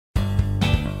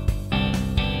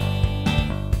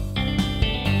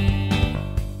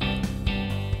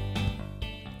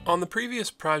On the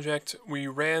previous project, we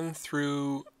ran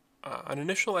through an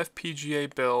initial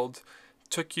FPGA build,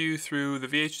 took you through the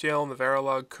Vhdl and the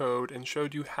Vhdl Code, and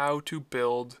showed you how to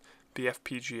build the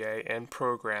FPGA and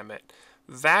program it.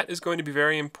 That is going to be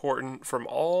very important from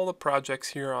all the projects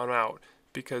here on out,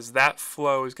 because that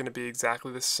flow is going to be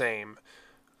exactly the same.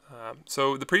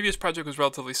 So the previous project was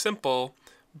relatively simple,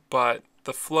 but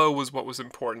the flow was what was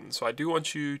important. So I do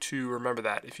want you to remember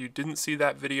that. If you didn't see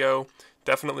that video,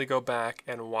 definitely go back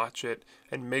and watch it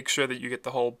and make sure that you get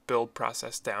the whole build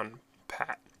process down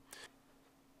pat.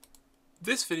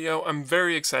 This video I'm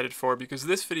very excited for because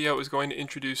this video is going to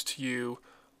introduce to you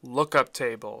lookup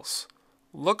tables.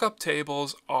 Lookup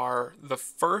tables are the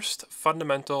first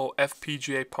fundamental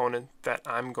FPGA component that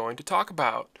I'm going to talk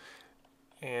about.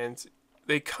 And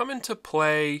they come into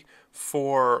play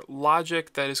for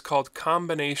logic that is called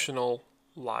combinational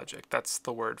logic. That's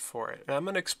the word for it. And I'm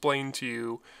going to explain to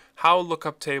you how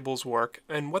lookup tables work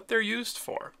and what they're used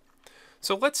for.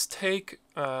 So let's take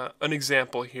an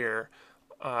example here.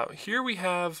 Here we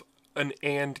have an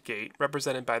AND gate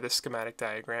represented by this schematic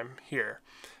diagram here.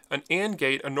 An AND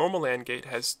gate, a normal AND gate,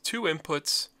 has two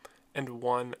inputs and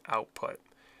one output.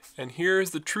 And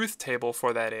here's the truth table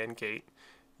for that AND gate.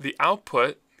 The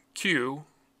output, Q,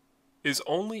 is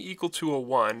only equal to a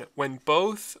 1 when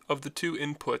both of the two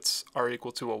inputs are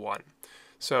equal to a 1.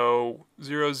 So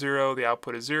 0, 0, the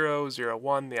output is 0, 0,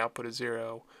 1, the output is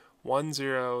 0, 1,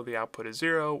 0, the output is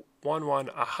 0, 1, 1,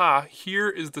 aha, here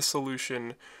is the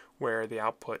solution where the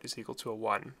output is equal to a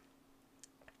 1.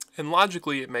 And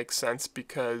logically it makes sense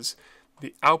because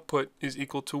the output is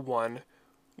equal to 1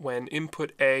 when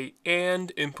input A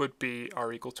and input B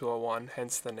are equal to a 1,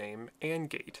 hence the name AND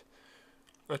gate.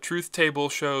 A truth table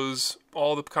shows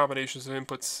all the combinations of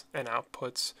inputs and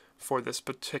outputs for this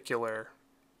particular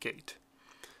gate.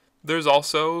 There's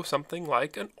also something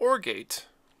like an OR gate,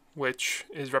 which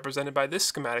is represented by this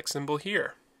schematic symbol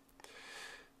here.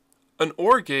 An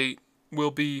OR gate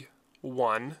will be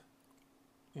 1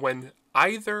 when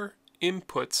either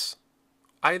input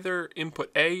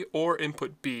A or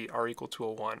input B are equal to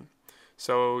a 1.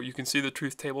 So you can see the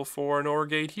truth table for an OR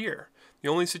gate here. The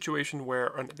only situation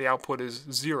where the output is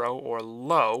 0 or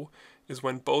low is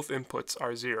when both inputs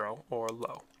are 0 or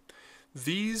low.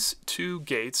 These two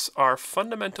gates are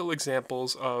fundamental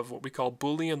examples of what we call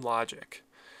Boolean logic.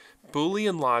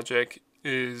 Boolean logic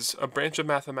is a branch of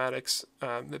mathematics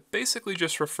that basically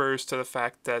just refers to the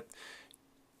fact that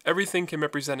everything can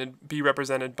be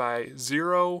represented by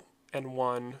 0 and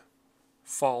 1,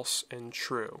 false and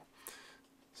true.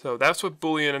 So that's what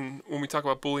Boolean, when we talk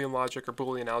about Boolean logic or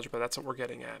Boolean algebra, that's what we're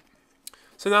getting at.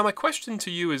 So now my question to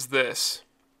you is this.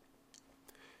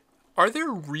 Are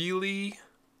there really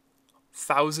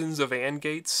thousands of AND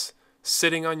gates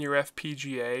sitting on your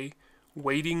FPGA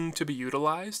waiting to be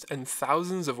utilized and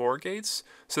thousands of OR gates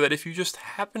so that if you just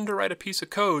happen to write a piece of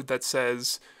code that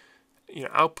says,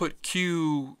 output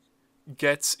Q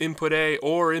gets input A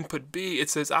or input B, it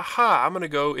says, aha, I'm going to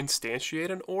go instantiate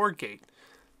an OR gate.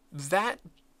 That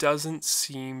doesn't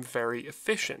seem very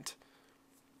efficient.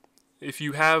 If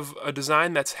you have a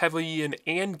design that's heavily in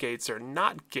AND gates or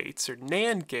NOT gates or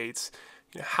NAND gates,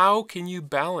 how can you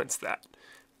balance that?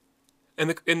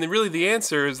 And really the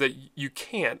answer is that you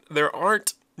can't. There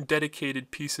aren't dedicated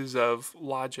pieces of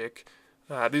logic.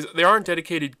 There aren't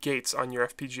dedicated gates on your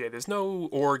FPGA. There's no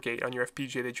OR gate on your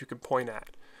FPGA that you can point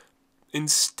at.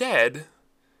 Instead,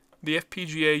 the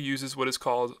FPGA uses what is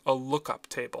called a lookup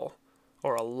table,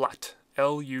 or a LUT,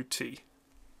 L-U-T.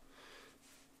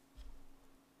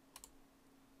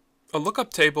 A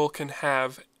lookup table can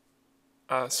have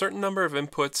a certain number of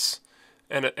inputs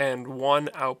and one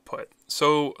output.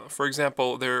 So, for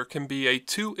example, there can be a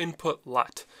 2-input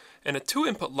LUT, and a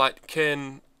 2-input LUT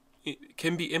can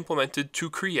be implemented to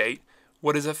create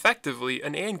what is effectively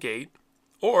an AND gate,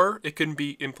 or it can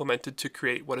be implemented to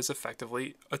create what is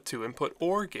effectively a 2-input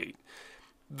OR gate.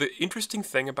 The interesting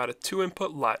thing about a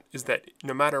 2-input LUT is that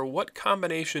no matter what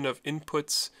combination of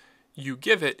inputs you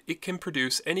give it, it can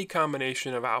produce any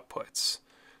combination of outputs.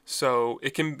 So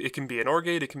it can be an OR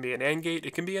gate, it can be an AND gate,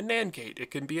 it can be a NAND gate,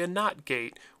 it can be a NOT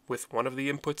gate with one of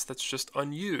the inputs that's just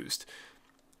unused.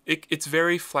 It's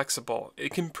very flexible.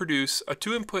 It can produce a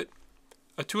 2-input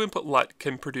LUT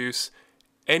can produce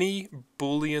any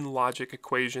Boolean logic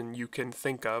equation you can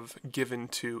think of given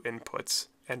 2 inputs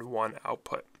and 1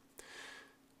 output.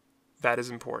 That is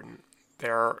important.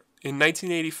 In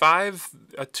 1985,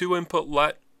 a 2-input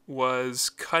LUT was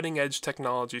cutting-edge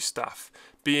technology stuff.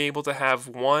 Being able to have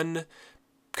one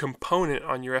component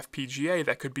on your FPGA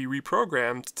that could be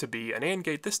reprogrammed to be an AND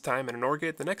gate this time and an OR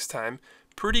gate the next time,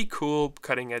 pretty cool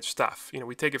cutting-edge stuff.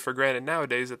 We take it for granted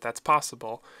nowadays that that's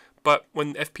possible, But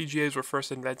when FPGAs were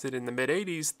first invented in the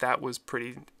mid-'80s, that was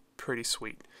pretty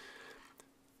sweet.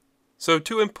 So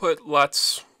 2-input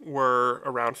LUTs were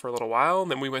around for a little while,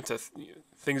 and then we went to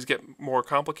things get more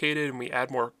complicated and we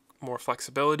add more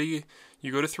flexibility.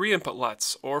 You go to 3-input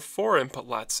LUTs or 4-input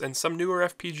LUTs, and some newer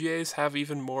FPGAs have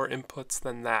even more inputs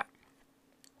than that.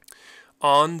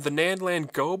 On the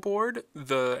Nandland Go board,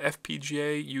 the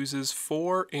FPGA uses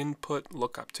 4-input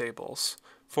lookup tables,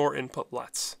 4-input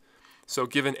LUTs. So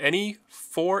given any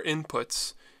 4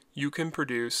 inputs, you can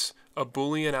produce a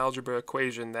Boolean algebra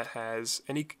equation that has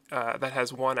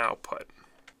one output.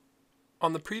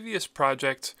 On the previous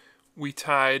project, we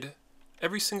tied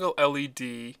every single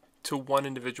LED to one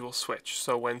individual switch.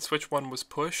 So when switch 1 was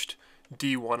pushed,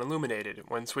 D1 illuminated.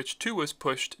 When switch 2 was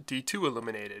pushed, D2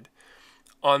 illuminated.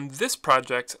 On this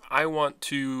project, I want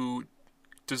to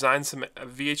design some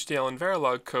Vhdl and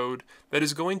Verilog code that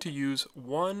is going to use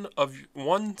one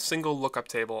single lookup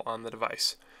table on the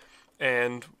device.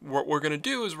 And what we're going to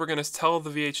do is we're going to tell the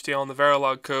Vhdl and the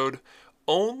Verilog code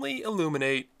only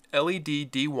illuminate LED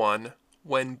D1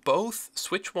 when both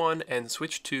switch 1 and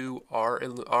switch 2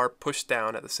 are pushed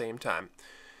down at the same time.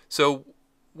 So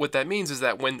what that means is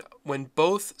that when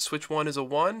both switch 1 is a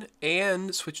 1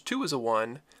 and switch 2 is a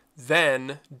 1,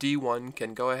 then D1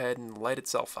 can go ahead and light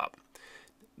itself up.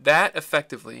 That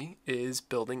effectively is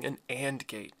building an AND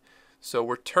gate. So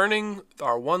we're turning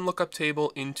our one lookup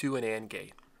table into an AND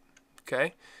gate.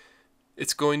 Okay?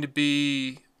 It's going to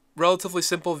be relatively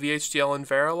simple Vhdl and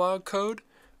Verilog code,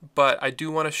 but I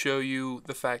do want to show you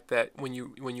the fact that when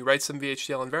you write some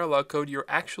Vhdl and Verilog code, you're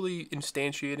actually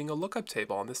instantiating a lookup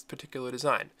table on this particular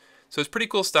design. So it's pretty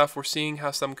cool stuff. We're seeing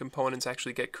how some components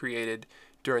actually get created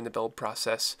during the build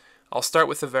process. I'll start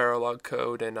with the Verilog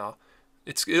code, and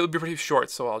it'll be pretty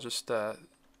short, so I'll just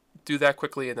do that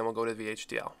quickly, and then we'll go to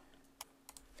Vhdl.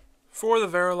 For the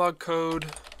Verilog code,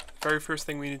 the very first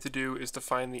thing we need to do is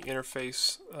define the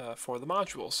interface for the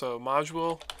module. So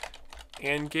module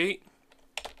AND gate.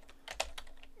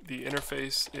 The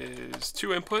interface is 2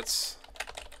 inputs,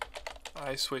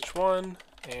 I switch 1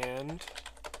 and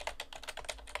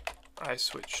I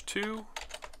switch 2,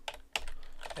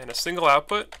 and a single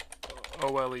output,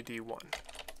 OLED1.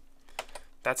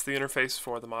 That's the interface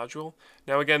for the module.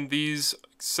 Now again, these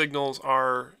signals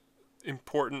are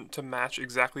important to match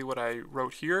exactly what I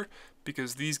wrote here,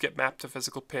 because these get mapped to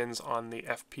physical pins on the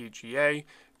FPGA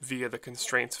via the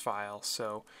constraints file.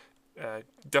 So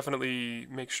definitely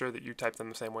make sure that you type them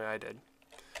the same way I did.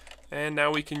 And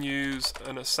now we can use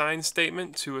an assign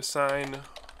statement to assign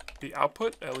the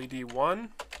output, LED1,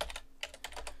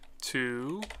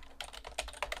 to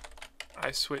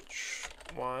I switch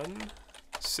 1,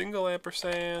 single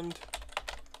ampersand,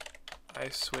 I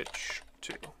switch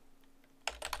 2,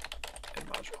 and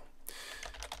module.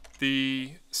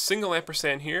 The single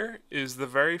ampersand here is the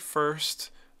very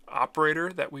first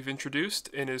operator that we've introduced,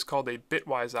 and is called a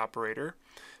bitwise operator,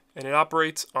 and it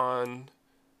operates on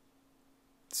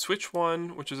switch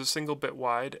 1, which is a single bit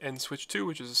wide, and switch 2,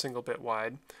 which is a single bit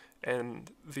wide,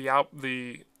 and the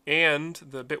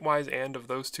bitwise AND of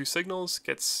those two signals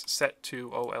gets set to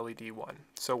OLED1.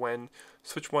 So when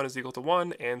switch 1 is equal to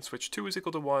 1 and switch 2 is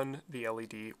equal to 1, the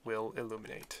LED will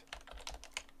illuminate.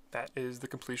 That is the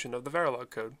completion of the Verilog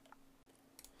code.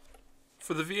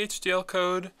 For the Vhdl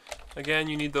code, again,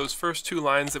 you need those first 2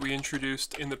 lines that we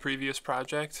introduced in the previous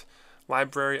project.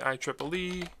 Library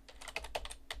IEEE,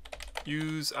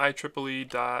 use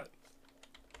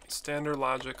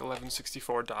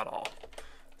IEEE.standardlogic1164.all.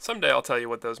 Someday I'll tell you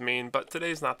what those mean, but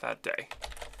today's not that day.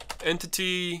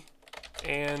 Entity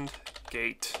and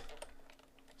gate.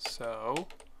 So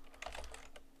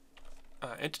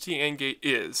entity and gate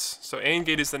is. So and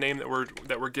gate is the name that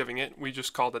we're giving it. We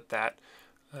just called it that.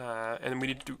 And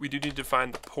we do need to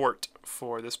define the port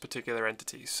for this particular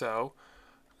entity. So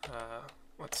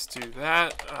let's do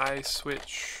that. I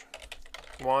switch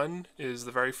 1 is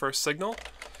the very first signal.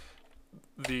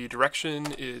 The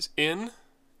direction is in,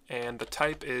 and the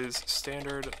type is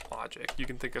standard logic. You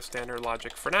can think of standard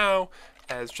logic for now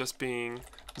as just being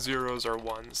 0s or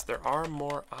 1s. There are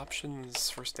more options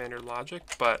for standard logic,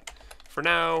 but for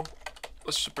now,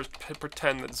 let's just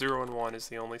pretend that 0 and 1 is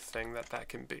the only thing that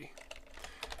can be.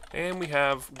 And we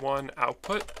have one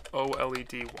output,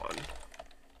 OLED1.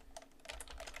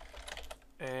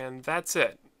 And that's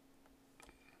it.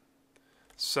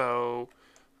 So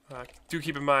do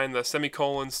keep in mind the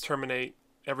semicolons terminate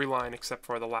every line except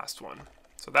for the last one.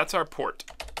 So that's our port.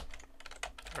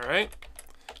 All right.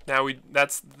 Now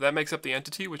that makes up the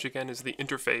entity, which again is the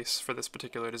interface for this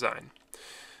particular design.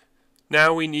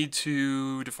 Now we need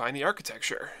to define the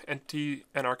architecture. Entity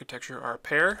and architecture are a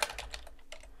pair.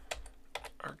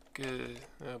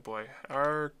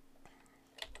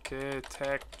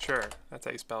 architecture. That's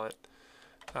how you spell it.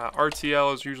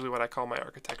 RTL is usually what I call my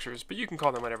architectures, but you can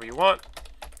call them whatever you want.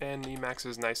 And Emacs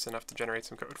is nice enough to generate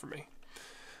some code for me.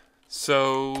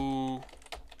 So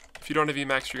if you don't have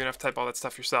Emacs, you're gonna have to type all that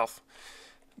stuff yourself.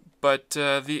 But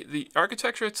the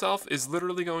architecture itself is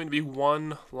literally going to be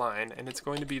one line, and it's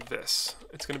going to be this.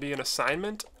 It's going to be an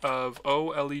assignment of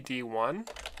OLED1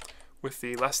 with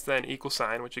the less than equal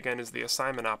sign, which again is the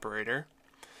assignment operator.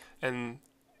 And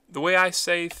the way I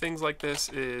say things like this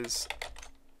is,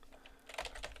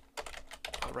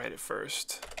 I'll write it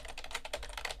first.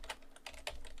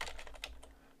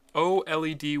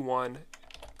 OLED1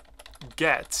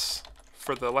 gets,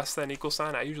 for the less than equal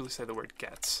sign, I usually say the word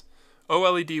gets.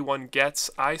 OLED1 gets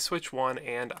iSwitch1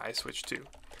 and iSwitch2.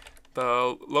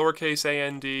 The lowercase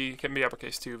AND can be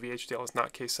uppercase too. VHDL is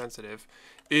not case sensitive.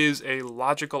 Is a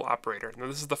logical operator. Now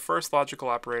this is the first logical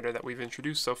operator that we've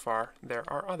introduced so far. There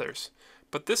are others,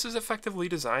 but this is effectively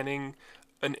designing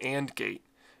an AND gate.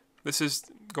 This is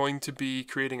going to be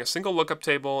creating a single lookup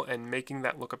table and making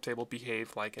that lookup table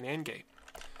behave like an AND gate.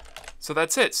 So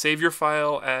that's it. Save your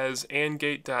file as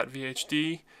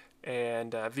andgate.vhd,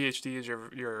 and VHD is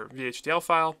your VHDL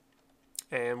file.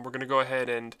 And we're going to go ahead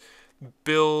and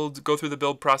go through the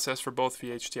build process for both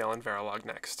VHDL and Verilog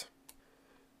next.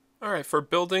 Alright, for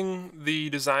building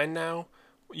the design now,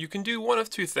 you can do one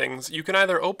of two things. You can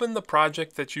either open the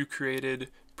project that you created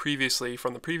previously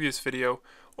from the previous video,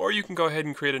 or you can go ahead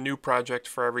and create a new project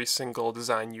for every single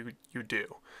design you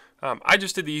do. I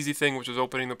just did the easy thing, which was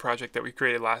opening the project that we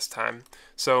created last time.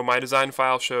 So my design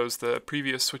file shows the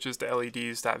previous switches to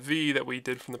LEDs.v that we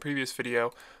did from the previous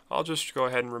video. I'll just go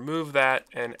ahead and remove that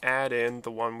and add in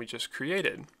the one we just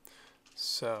created.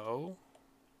 So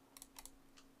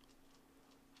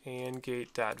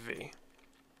andgate.v.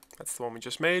 That's the one we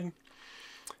just made.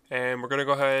 And we're going to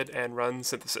go ahead and run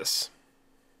synthesis.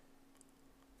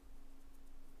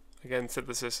 Again,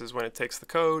 synthesis is when it takes the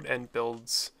code and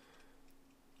builds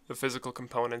the physical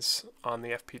components on the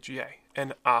FPGA.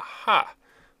 And aha!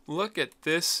 Look at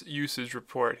this usage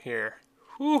report here.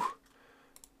 Whew!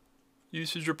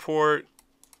 Usage report,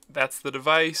 that's the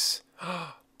device.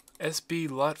 SB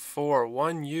LUT4,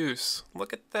 one use.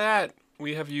 Look at that.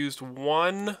 We have used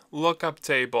one lookup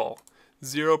table.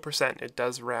 0%. It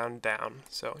does round down.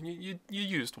 So you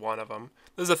used one of them.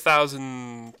 There's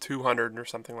 1,200 or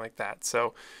something like that.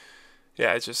 So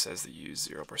yeah, it just says that you use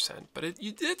 0%. But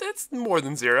that's more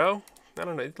than 0. I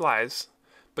don't know, it lies.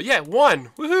 But yeah,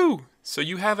 1. Woohoo! So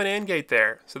you have an AND gate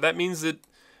there. So that means that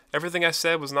everything I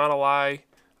said was not a lie.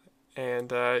 And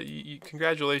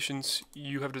congratulations,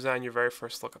 you have designed your very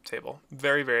first lookup table.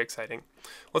 Very, very exciting.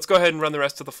 Let's go ahead and run the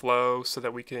rest of the flow so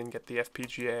that we can get the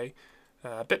FPGA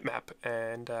bitmap.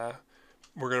 And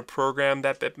we're going to program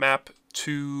that bitmap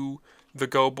to the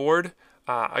Go board.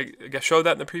 I showed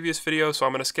that in the previous video, so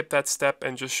I'm going to skip that step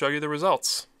and just show you the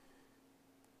results.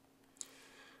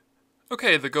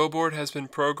 Okay, the Go board has been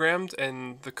programmed,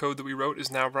 and the code that we wrote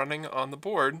is now running on the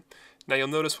board. Now you'll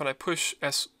notice when I push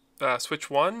switch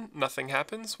 1, nothing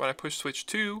happens. When I push switch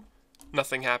 2,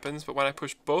 nothing happens. But when I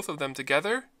push both of them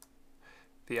together,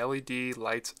 the LED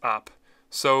lights up.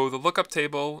 So the lookup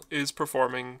table is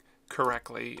performing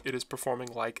correctly. It is performing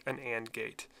like an AND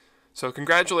gate. So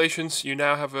congratulations, you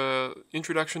now have an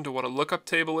introduction to what a lookup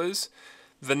table is.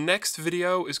 The next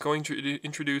video is going to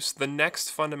introduce the next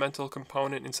fundamental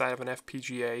component inside of an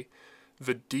FPGA,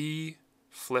 the D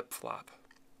flip-flop.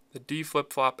 The D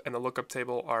flip-flop and the lookup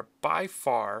table are by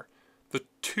far the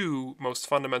two most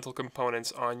fundamental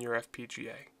components on your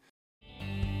FPGA.